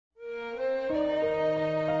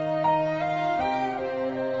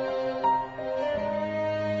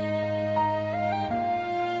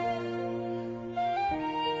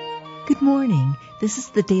Good morning. This is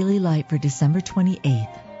the Daily Light for December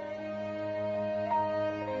 28th.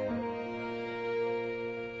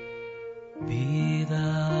 Be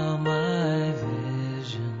thou my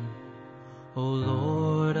vision, O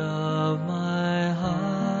Lord of my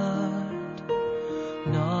heart,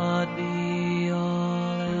 not be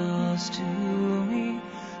all else to me,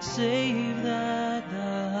 save that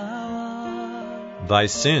thou art. Thy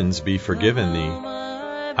sins be forgiven thee.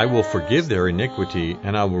 I will forgive their iniquity,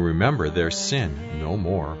 and I will remember their sin no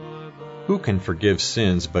more. Who can forgive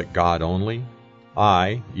sins but God only?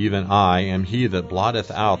 I, even I, am he that blotteth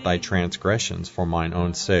out thy transgressions for mine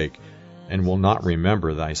own sake, and will not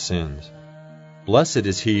remember thy sins. Blessed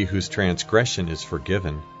is he whose transgression is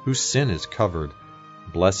forgiven, whose sin is covered.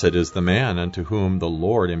 Blessed is the man unto whom the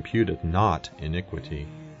Lord imputeth not iniquity.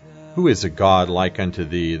 Who is a God like unto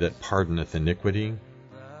thee that pardoneth iniquity?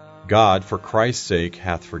 God, for Christ's sake,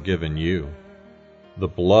 hath forgiven you. The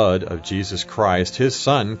blood of Jesus Christ, his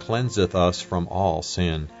Son, cleanseth us from all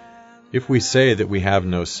sin. If we say that we have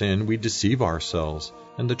no sin, we deceive ourselves,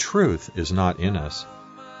 and the truth is not in us.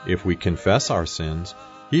 If we confess our sins,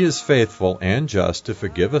 he is faithful and just to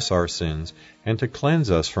forgive us our sins, and to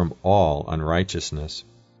cleanse us from all unrighteousness.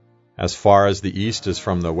 As far as the east is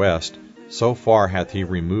from the west, so far hath he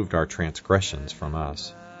removed our transgressions from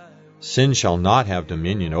us. Sin shall not have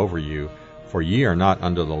dominion over you, for ye are not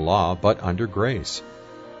under the law, but under grace.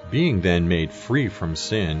 Being then made free from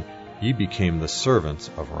sin, ye became the servants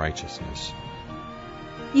of righteousness.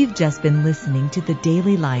 You've just been listening to the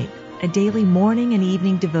Daily Light, a daily morning and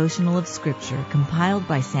evening devotional of Scripture compiled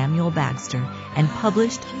by Samuel Bagster and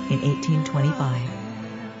published in 1825.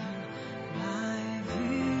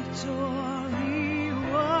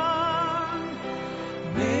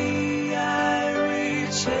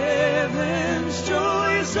 Heaven's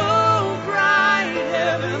joy so bright,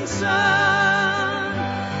 heaven's sun,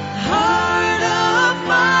 heart of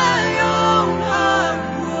my own heart,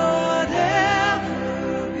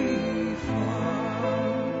 whatever befall,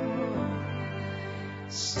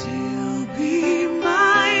 still be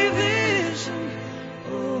my vision,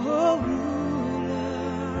 O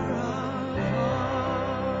ruler of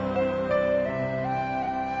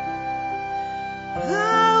all.